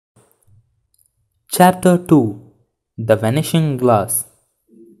Chapter 2 The Vanishing Glass.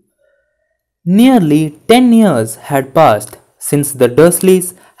 Nearly 10 years had passed since the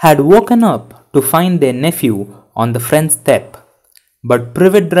Dursleys had woken up to find their nephew on the front step, but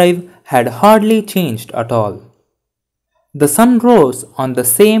Privet Drive had hardly changed at all. The sun rose on the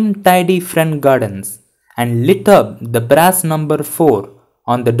same tidy front gardens and lit up the brass number 4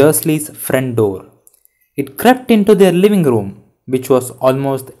 on the Dursleys' front door. It crept into their living room, which was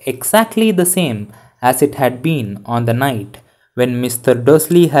almost exactly the same as it had been on the night when Mr.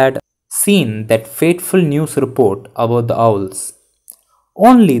 Dursley had seen that fateful news report about the owls.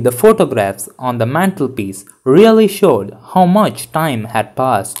 Only the photographs on the mantelpiece really showed how much time had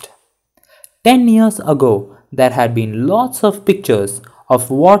passed. 10 years ago, there had been lots of pictures of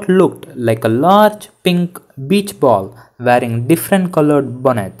what looked like a large pink beach ball wearing different colored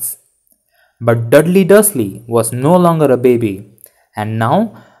bonnets. But Dudley Dursley was no longer a baby, and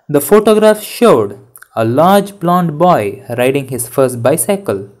now the photograph showed a large blond boy riding his first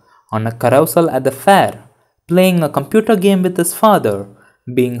bicycle on a carousel at the fair, playing a computer game with his father,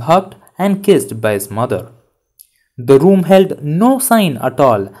 being hugged and kissed by his mother. The room held no sign at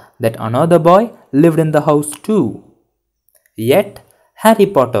all that another boy lived in the house too. Yet Harry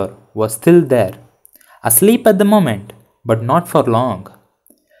Potter was still there, asleep at the moment, but not for long.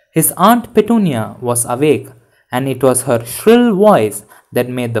 His Aunt Petunia was awake, and it was her shrill voice that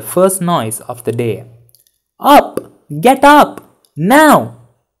made the first noise of the day. "Up! Get up! Now!"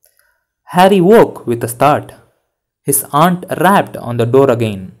 Harry woke with a start. His aunt rapped on the door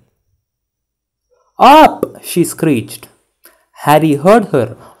again. "Up!" she screeched. Harry heard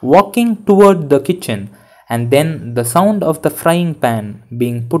her walking toward the kitchen and then the sound of the frying pan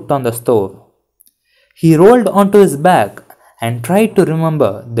being put on the stove. He rolled onto his back and tried to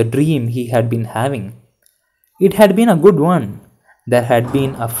remember the dream he had been having. It had been a good one. There had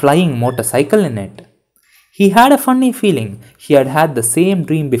been a flying motorcycle in it. He had a funny feeling he had had the same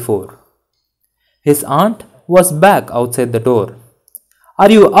dream before. His aunt was back outside the door.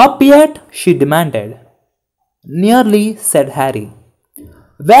 "Are you up yet?" she demanded. "Nearly," said Harry.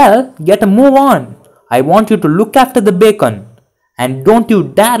 "Well, get a move on. I want you to look after the bacon. And don't you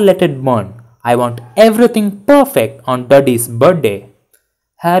dare let it burn. I want everything perfect on Duddy's birthday."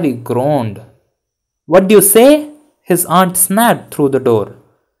 Harry groaned. "What do you say?" his aunt snapped through the door.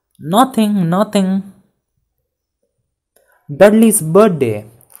 Nothing. Dudley's birthday.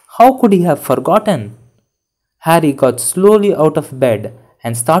 How could he have forgotten? Harry got slowly out of bed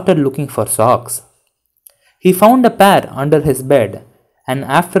and started looking for socks. He found a pair under his bed and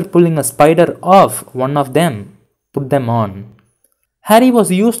after pulling a spider off one of them, put them on. Harry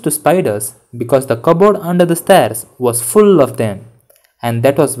was used to spiders because the cupboard under the stairs was full of them, and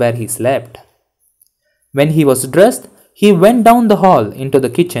that was where he slept. When he was dressed, he went down the hall into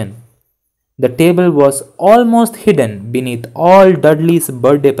the kitchen. The table was almost hidden beneath all Dudley's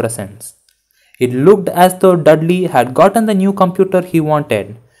birthday presents. It looked as though Dudley had gotten the new computer he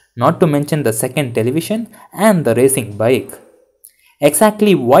wanted, not to mention the second television and the racing bike.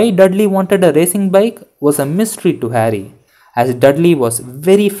 Exactly why Dudley wanted a racing bike was a mystery to Harry, as Dudley was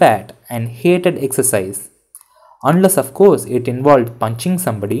very fat and hated exercise. Unless of course it involved punching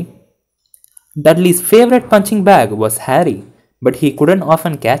somebody. Dudley's favorite punching bag was Harry, but he couldn't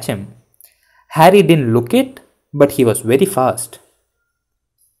often catch him. Harry didn't look it, but he was very fast.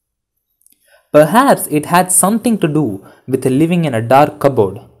 Perhaps it had something to do with living in a dark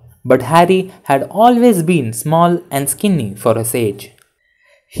cupboard, but Harry had always been small and skinny for his age.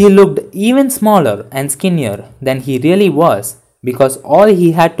 He looked even smaller and skinnier than he really was because all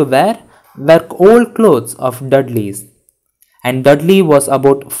he had to wear were old clothes of Dudley's, and Dudley was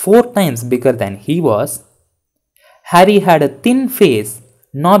about 4 times bigger than he was. Harry had a thin face,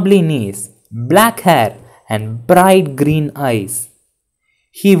 knobbly knees, black hair and bright green eyes.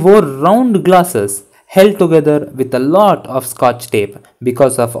 He wore round glasses held together with a lot of scotch tape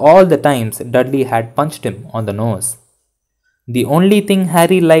because of all the times Dudley had punched him on the nose. The only thing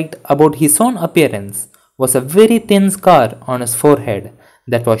Harry liked about his own appearance was a very thin scar on his forehead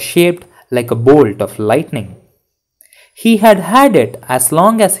that was shaped like a bolt of lightning. He had had it as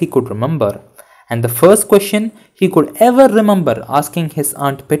long as he could remember, and the first question he could ever remember asking his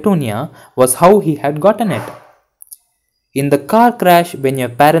Aunt Petunia was how he had gotten it. "In the car crash when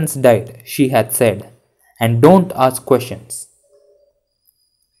your parents died," she had said, "and don't ask questions."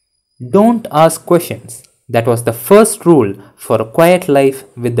 Don't ask questions. That was the first rule for a quiet life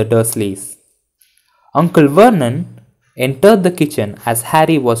with the Dursleys. Uncle Vernon entered the kitchen as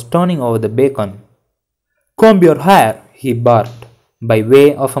Harry was turning over the bacon. "Comb your hair," he barked, by way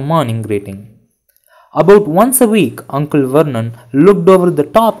of a morning greeting. About once a week, Uncle Vernon looked over the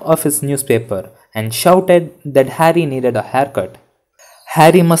top of his newspaper and shouted that Harry needed a haircut.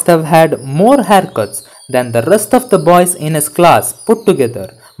 Harry must have had more haircuts than the rest of the boys in his class put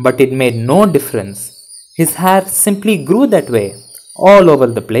together, but it made no difference. His hair simply grew that way, all over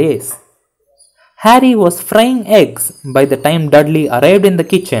the place. Harry was frying eggs by the time Dudley arrived in the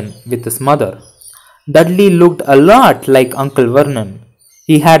kitchen with his mother. Dudley looked a lot like Uncle Vernon.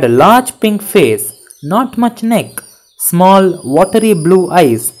 He had a large pink face, not much neck, small watery blue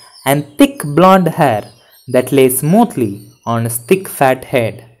eyes, and thick blonde hair that lay smoothly on his thick fat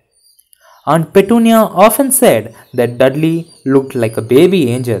head. Aunt Petunia often said that Dudley looked like a baby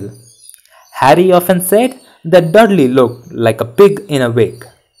angel. Harry often said that Dudley looked like a pig in a wig.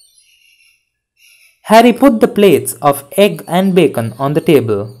 Harry put the plates of egg and bacon on the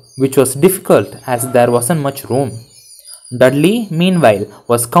table, which was difficult as there wasn't much room. Dudley, meanwhile,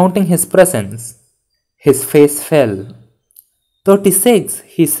 was counting his presents. His face fell. 36,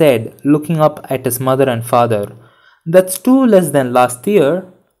 he said, looking up at his mother and father. That's 2 less than last year.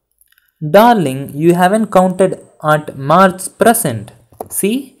 Darling, you haven't counted Aunt March's present.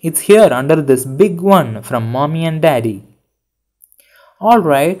 See, it's here under this big one from Mommy and Daddy.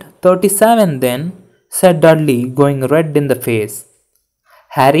 Alright, 37 then, said Dudley, going red in the face.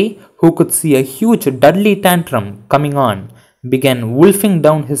 Harry, who could see a huge Dudley tantrum coming on, began wolfing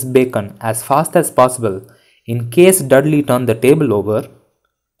down his bacon as fast as possible in case Dudley turned the table over.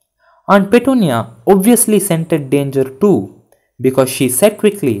 Aunt Petunia obviously scented danger too, because she said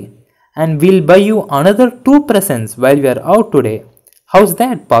quickly, "And we'll buy you another 2 presents while we are out today. How's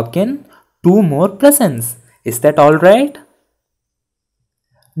that, Pumpkin? 2 more presents. Is that alright?"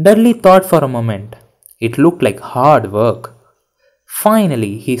 Dudley thought for a moment. It looked like hard work.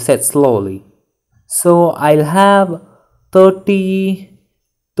 Finally, he said slowly, "So I'll have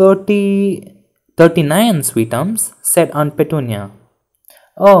 39 sweetums," said Aunt Petunia.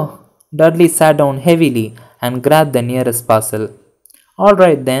 "Oh," Dudley sat down heavily and grabbed the nearest parcel.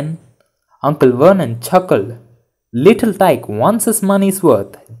 "Alright then." Uncle Vernon chuckled. "Little Tyke wants his money's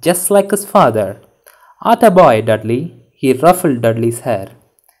worth, just like his father." "Atta boy, Dudley." He ruffled Dudley's hair.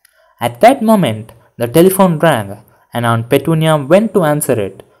 At that moment, the telephone rang, and Aunt Petunia went to answer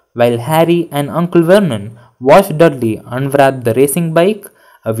it, while Harry and Uncle Vernon watched Dudley unwrap the racing bike,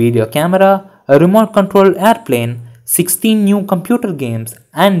 a video camera, a remote-controlled airplane, 16 new computer games,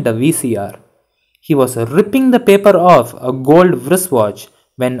 and a VCR. He was ripping the paper off a gold wristwatch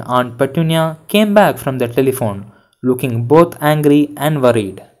when Aunt Petunia came back from the telephone, looking both angry and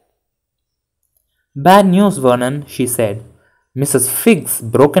worried. "Bad news, Vernon," she said. "Mrs. Figg's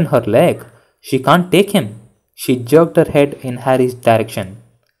broken her leg. She can't take him." She jerked her head in Harry's direction.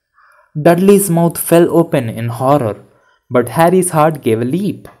 Dudley's mouth fell open in horror, but Harry's heart gave a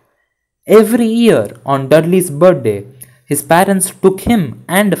leap. Every year on Dudley's birthday, his parents took him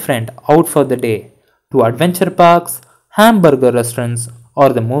and a friend out for the day, to adventure parks, hamburger restaurants, or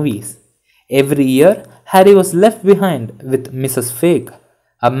the movies. Every year, Harry was left behind with Mrs. Figg,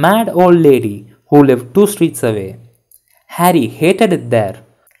 a mad old lady who lived 2 streets away. Harry hated it there.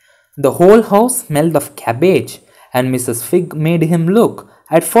 The whole house smelled of cabbage, and Mrs. Figg made him look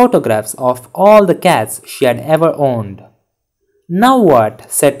at photographs of all the cats she had ever owned. "Now what?"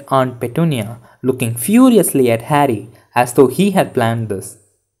 said Aunt Petunia, looking furiously at Harry as though he had planned this.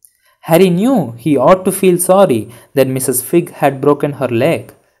 Harry knew he ought to feel sorry that Mrs. Figg had broken her leg,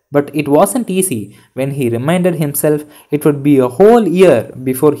 but it wasn't easy when he reminded himself it would be a whole year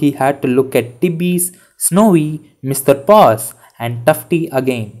before he had to look at Tibby's, Snowy, Mr. Paws, and Tufty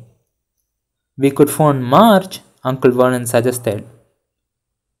again. "We could phone March," Uncle Vernon suggested.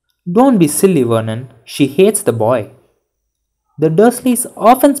 "Don't be silly, Vernon. She hates the boy." The Dursleys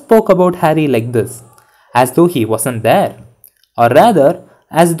often spoke about Harry like this, as though he wasn't there, or rather,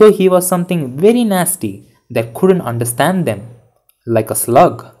 as though he was something very nasty that couldn't understand them, like a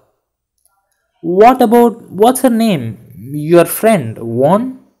slug. "What about, what's her name? Your friend, Vaughn?"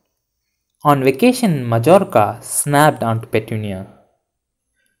 "On vacation in Majorca," snapped Aunt Petunia.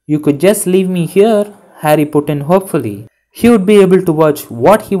 "You could just leave me here," Harry put in hopefully. He would be able to watch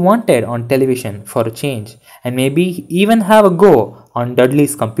what he wanted on television for a change, and maybe even have a go on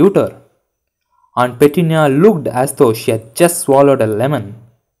Dudley's computer. Aunt Petunia looked as though she had just swallowed a lemon.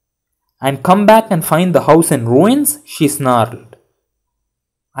 "And come back and find the house in ruins?" she snarled.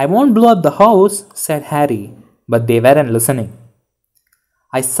 "I won't blow up the house," said Harry, but they weren't listening.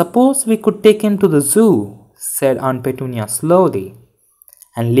 "I suppose we could take him to the zoo," said Aunt Petunia slowly,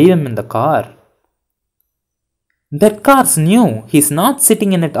 "and leave him in the car." "That car's new. He's not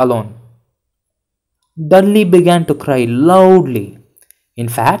sitting in it alone." Dudley began to cry loudly. In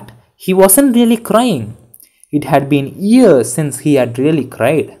fact, he wasn't really crying. It had been years since he had really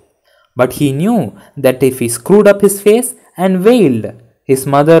cried. But he knew that if he screwed up his face and wailed, his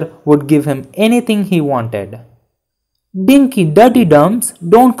mother would give him anything he wanted. Dinky Duddy Dums,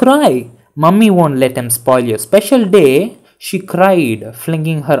 don't cry. Mummy won't let him spoil your special day, she cried,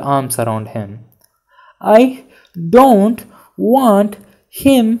 flinging her arms around him. I don't want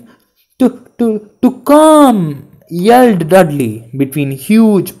him to come, yelled Dudley between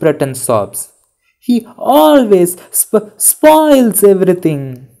huge pretend sobs. He always spoils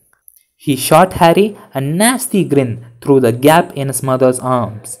everything. He shot Harry a nasty grin through the gap in his mother's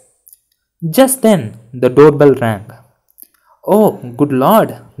arms. Just then, the doorbell rang. Oh, good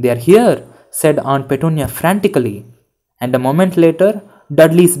Lord, they are here, said Aunt Petunia frantically. And a moment later,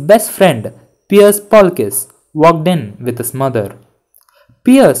 Dudley's best friend, Pierce Polkis, walked in with his mother.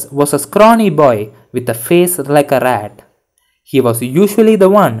 Pierce was a scrawny boy with a face like a rat. He was usually the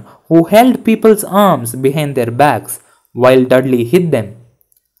one who held people's arms behind their backs while Dudley hid them.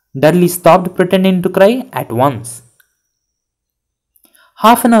 Dudley stopped pretending to cry at once.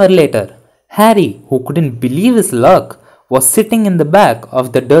 Half an hour later, Harry, who couldn't believe his luck, was sitting in the back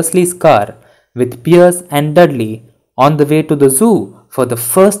of the Dursleys' car with Pierce and Dudley on the way to the zoo for the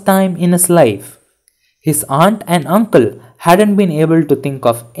first time in his life. His aunt and uncle hadn't been able to think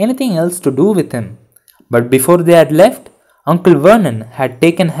of anything else to do with him, but before they had left, Uncle Vernon had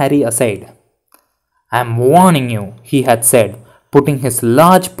taken Harry aside. I'm warning you, he had said, putting his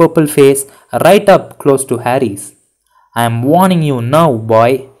large purple face right up close to Harry's. I'm warning you now,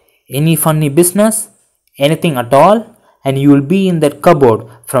 boy. Any funny business, anything at all, and you will be in that cupboard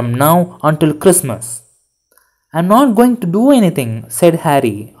from now until Christmas. I'm not going to do anything, said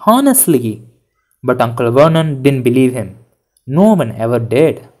Harry, honestly. But Uncle Vernon didn't believe him. No one ever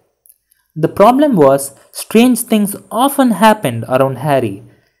did. The problem was, strange things often happened around Harry,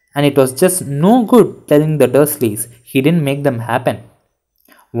 and it was just no good telling the Dursleys he didn't make them happen.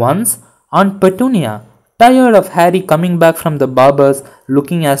 Once, Aunt Petunia, tired of Harry coming back from the barber's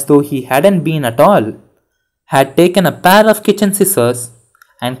looking as though he hadn't been at all, had taken a pair of kitchen scissors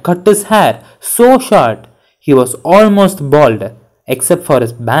and cut his hair so short he was almost bald except for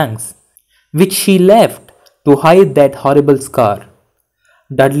his bangs, which she left to hide that horrible scar.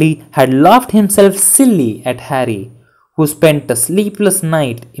 Dudley had laughed himself silly at Harry, who spent a sleepless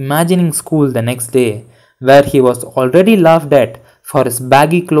night imagining school the next day, where he was already laughed at for his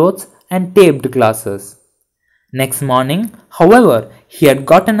baggy clothes and taped glasses. Next morning, however, he had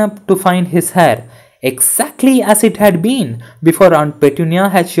gotten up to find his hair exactly as it had been before Aunt Petunia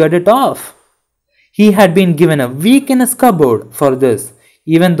had sheared it off. He had been given a week in his cupboard for this,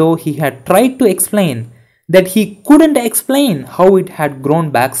 even though he had tried to explain that he couldn't explain how it had grown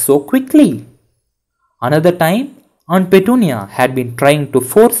back so quickly. Another time, Aunt Petunia had been trying to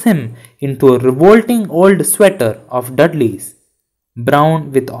force him into a revolting old sweater of Dudley's,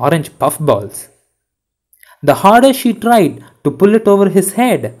 brown with orange puffballs. The harder she tried to pull it over his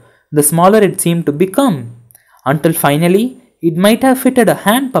head, the smaller it seemed to become, until finally it might have fitted a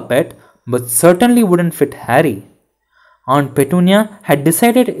hand puppet but certainly wouldn't fit Harry. Aunt Petunia had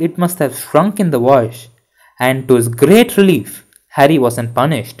decided it must have shrunk in the wash, and to his great relief, Harry wasn't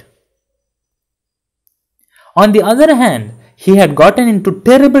punished. On the other hand, he had gotten into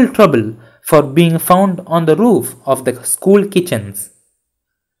terrible trouble for being found on the roof of the school kitchens.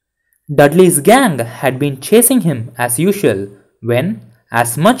 Dudley's gang had been chasing him as usual when,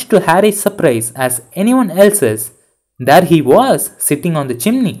 as much to Harry's surprise as anyone else's, there he was sitting on the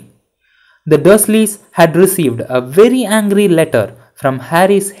chimney. The Dursleys had received a very angry letter from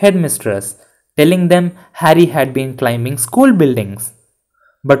Harry's headmistress telling them Harry had been climbing school buildings.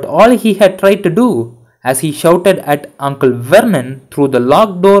 But all he had tried to do, as he shouted at Uncle Vernon through the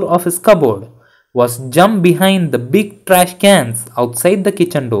locked door of his cupboard, was jump behind the big trash cans outside the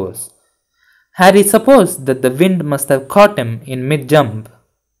kitchen doors. Harry supposed that the wind must have caught him in mid-jump.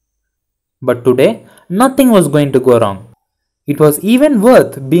 But today, nothing was going to go wrong. It was even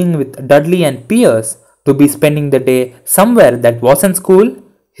worth being with Dudley and Pierce to be spending the day somewhere that wasn't school,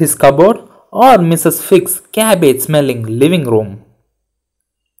 his cupboard, or Mrs. Fick's cabbage-smelling living room.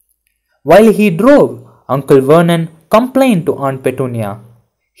 While he drove, Uncle Vernon complained to Aunt Petunia.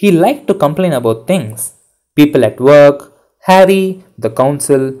 He liked to complain about things. People at work, Harry, the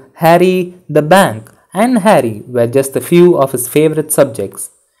council, Harry, the bank, and Harry were just a few of his favorite subjects.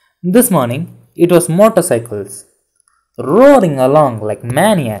 This morning, it was motorcycles. Roaring along like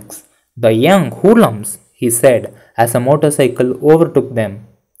maniacs, the young hoodlums, he said as a motorcycle overtook them.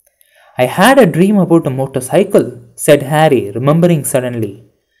 I had a dream about a motorcycle, said Harry, remembering suddenly.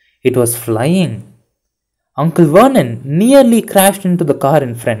 It was flying. Uncle Vernon nearly crashed into the car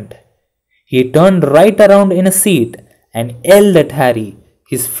in front. He turned right around in his seat and yelled at Harry,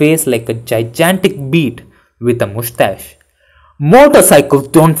 his face like a gigantic beet with a mustache. Motorcycles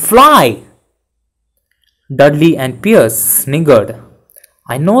don't fly! Dudley and Pierce sniggered.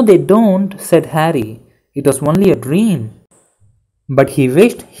 I know they don't, said Harry. It was only a dream. But he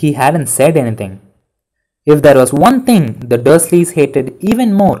wished he hadn't said anything. If there was one thing the Dursleys hated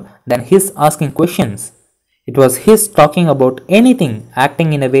even more than his asking questions, it was his talking about anything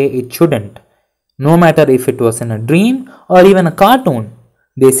acting in a way it shouldn't. No matter if it was in a dream or even a cartoon,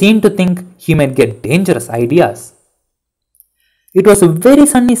 they seemed to think he might get dangerous ideas. It was a very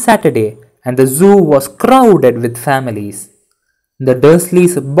sunny Saturday and the zoo was crowded with families. The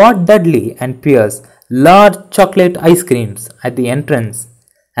Dursleys bought Dudley and Pierce large chocolate ice creams at the entrance,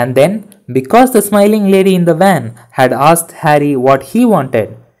 and then, because the smiling lady in the van had asked Harry what he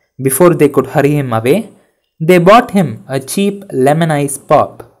wanted before they could hurry him away, they bought him a cheap lemon ice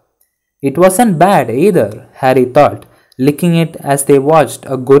pop. It wasn't bad either, Harry thought, licking it as they watched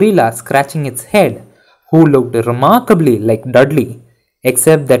a gorilla scratching its head, who looked remarkably like Dudley,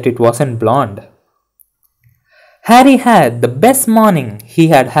 except that it wasn't blonde. Harry had the best morning he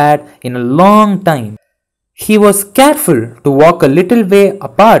had had in a long time. He was careful to walk a little way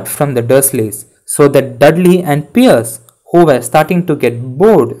apart from the Dursleys so that Dudley and Pierce, who were starting to get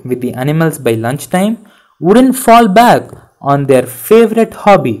bored with the animals by lunchtime, wouldn't fall back on their favorite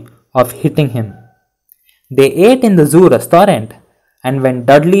hobby of hitting him. They ate in the zoo restaurant, and when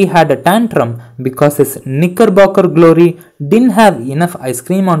Dudley had a tantrum because his Knickerbocker glory didn't have enough ice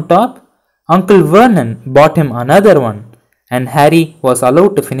cream on top, Uncle Vernon bought him another one, and Harry was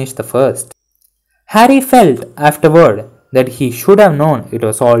allowed to finish the first. Harry felt afterward that he should have known it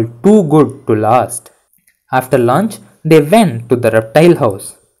was all too good to last. After lunch, they went to the reptile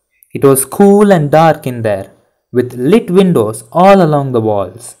house. It was cool and dark in there, with lit windows all along the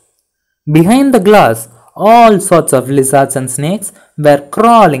walls. Behind the glass, all sorts of lizards and snakes were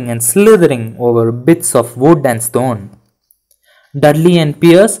crawling and slithering over bits of wood and stone. Dudley and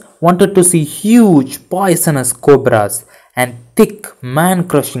Pierce wanted to see huge poisonous cobras and thick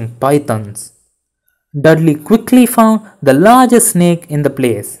man-crushing pythons. Dudley quickly found the largest snake in the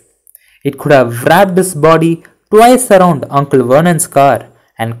place. It could have wrapped its body twice around Uncle Vernon's car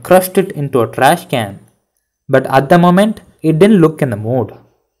and crushed it into a trash can. But at the moment, it didn't look in the mood.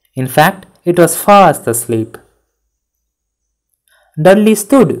 In fact, it was fast asleep. Dudley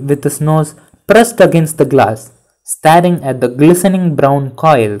stood with his nose pressed against the glass, staring at the glistening brown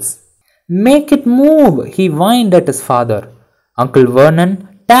coils. Make it move, he whined at his father. Uncle Vernon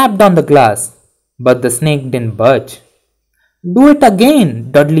tapped on the glass, but the snake didn't budge. Do it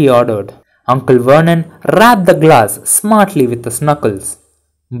again, Dudley ordered. Uncle Vernon rapped the glass smartly with his knuckles,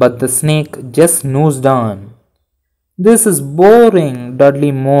 but the snake just snoozed on. This is boring,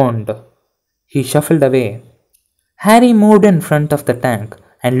 Dudley moaned. He shuffled away. Harry moved in front of the tank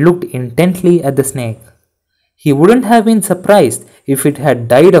and looked intently at the snake. He wouldn't have been surprised if it had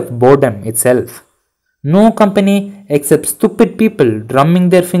died of boredom itself. No company except stupid people drumming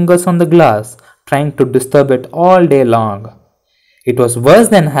their fingers on the glass, trying to disturb it all day long. It was worse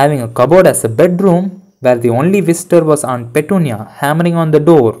than having a cupboard as a bedroom, where the only visitor was Aunt Petunia hammering on the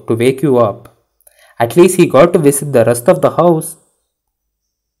door to wake you up. At least he got to visit the rest of the house.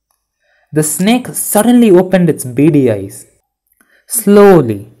 The snake suddenly opened its beady eyes.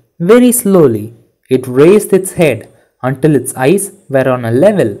 Slowly, very slowly, it raised its head until its eyes were on a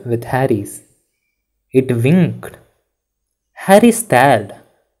level with Harry's. It winked. Harry stared.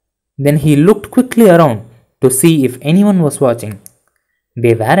 Then he looked quickly around to see if anyone was watching.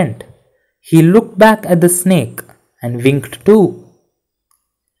 They weren't. He looked back at the snake and winked too.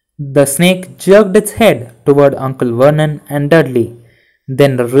 The snake jerked its head toward Uncle Vernon and Dudley,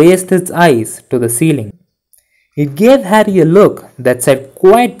 then raised its eyes to the ceiling. It gave Harry a look that said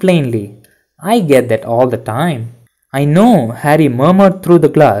quite plainly, I get that all the time. I know, Harry murmured through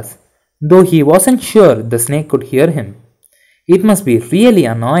the glass, though he wasn't sure the snake could hear him. It must be really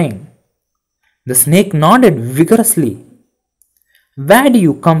annoying. The snake nodded vigorously. Where do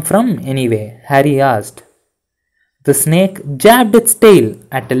you come from anyway? Harry asked. The snake jabbed its tail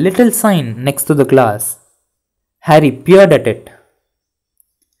at a little sign next to the glass. Harry peered at it.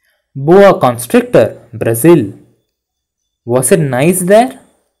 Boa constrictor, Brazil. Was it nice there?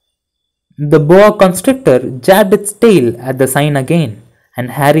 The boa constrictor jabbed its tail at the sign again,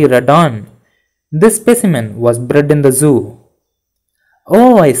 and Harry read on. This specimen was bred in the zoo.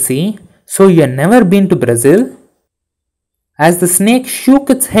 Oh, I see. So you have never been to Brazil? As the snake shook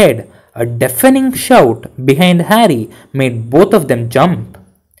its head, a deafening shout behind Harry made both of them jump.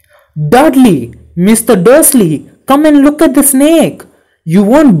 Dudley! Mr. Dursley! Come and look at the snake! You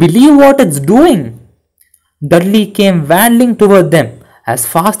won't believe what it's doing! Dudley came waddling toward them as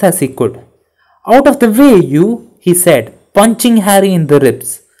fast as he could. "Out of the way, you!" he said, punching Harry in the ribs.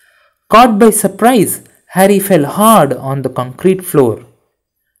 Caught by surprise, Harry fell hard on the concrete floor.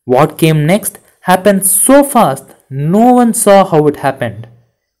 What came next happened so fast no one saw how it happened.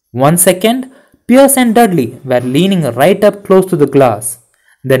 1 second, Pierce and Dudley were leaning right up close to the glass.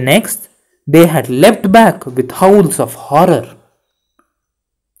 The next, they had leapt back with howls of horror.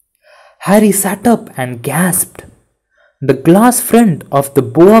 Harry sat up and gasped. The glass front of the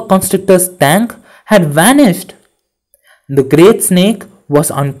boa constrictor's tank had vanished. The great snake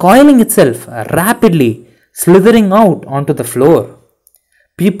was uncoiling itself rapidly, slithering out onto the floor.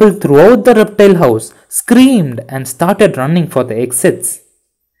 People throughout the reptile house screamed and started running for the exits.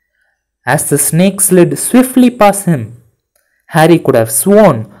 As the snake slid swiftly past him, Harry could have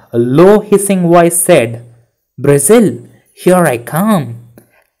sworn a low hissing voice said, "Brazil, here I come.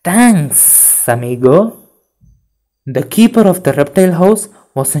 Thanks, amigo." The keeper of the reptile house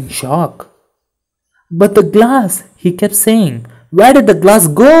was in shock. "But the glass," he kept saying. "Where did the glass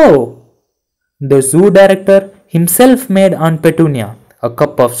go?" The zoo director himself made Aunt Petunia a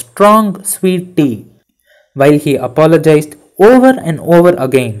cup of strong, sweet tea, while he apologized over and over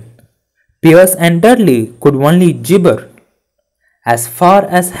again. Pierce and Dudley could only gibber. As far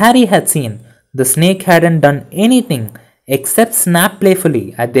as Harry had seen, the snake hadn't done anything except snap playfully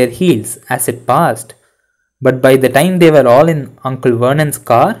at their heels as it passed. But by the time they were all in Uncle Vernon's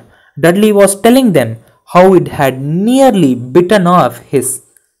car, Dudley was telling them how it had nearly bitten off his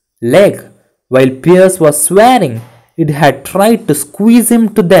leg, while Pierce was swearing it had tried to squeeze him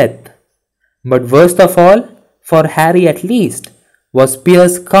to death. But worst of all, for Harry at least, was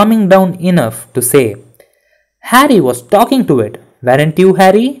Pierce calming down enough to say, "Harry was talking to it, weren't you,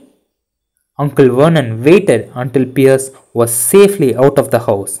 Harry?" Uncle Vernon waited until Pierce was safely out of the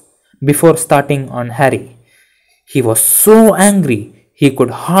house before starting on Harry. He was so angry he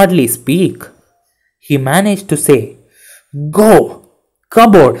could hardly speak. He managed to say, "Go!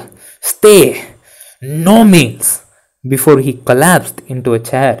 Cupboard! Stay! No meals!" before he collapsed into a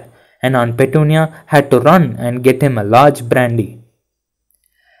chair, and Aunt Petunia had to run and get him a large brandy.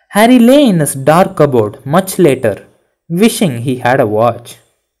 Harry lay in his dark cupboard much later, wishing he had a watch.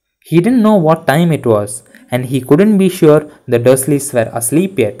 He didn't know what time it was, and he couldn't be sure the Dursleys were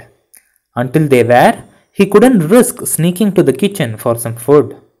asleep yet. Until they were, he couldn't risk sneaking to the kitchen for some food.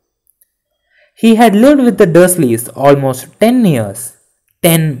 He had lived with the Dursleys almost 10 years,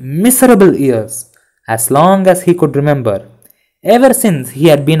 10 miserable years, as long as he could remember, ever since he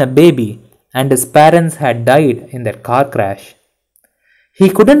had been a baby and his parents had died in that car crash. He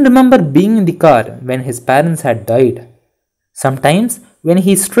couldn't remember being in the car when his parents had died. Sometimes, when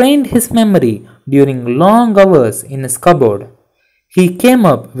he strained his memory during long hours in his cupboard, he came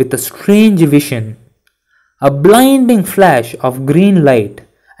up with a strange vision, a blinding flash of green light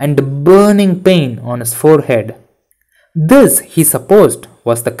and burning pain on his forehead. This, he supposed,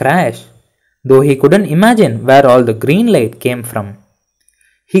 was the crash, though he couldn't imagine where all the green light came from.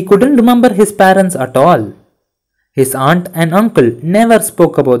 He couldn't remember his parents at all. His aunt and uncle never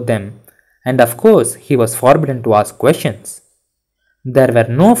spoke about them, and of course he was forbidden to ask questions. There were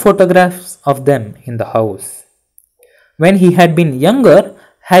no photographs of them in the house. When he had been younger,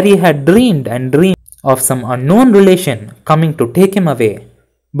 Harry had dreamed and dreamed of some unknown relation coming to take him away,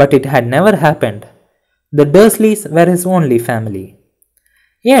 but it had never happened. The Dursleys were his only family.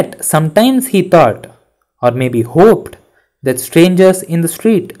 Yet sometimes he thought, or maybe hoped, that strangers in the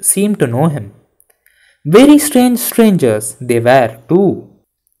street seemed to know him. Very strange strangers they were too.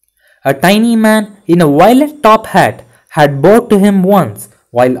 A tiny man in a violet top hat had bowed to him once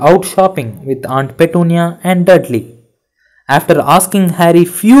while out shopping with Aunt Petunia and Dudley. After asking Harry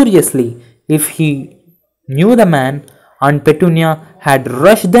furiously if he knew the man, Aunt Petunia had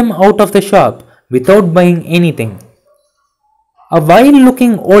rushed them out of the shop without buying anything. A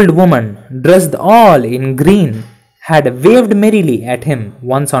wild-looking old woman, dressed all in green, had waved merrily at him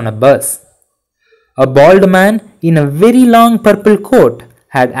once on a bus. A bald man in a very long purple coat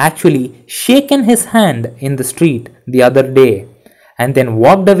had actually shaken his hand in the street the other day and then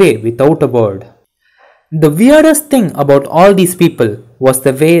walked away without a word. The weirdest thing about all these people was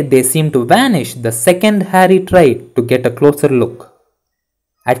the way they seemed to vanish the second Harry tried to get a closer look.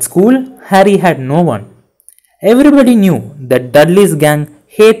 At school, Harry had no one. Everybody knew that Dudley's gang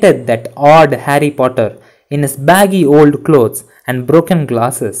hated that odd Harry Potter in his baggy old clothes and broken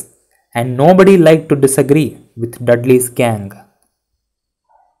glasses, and nobody liked to disagree with Dudley's gang.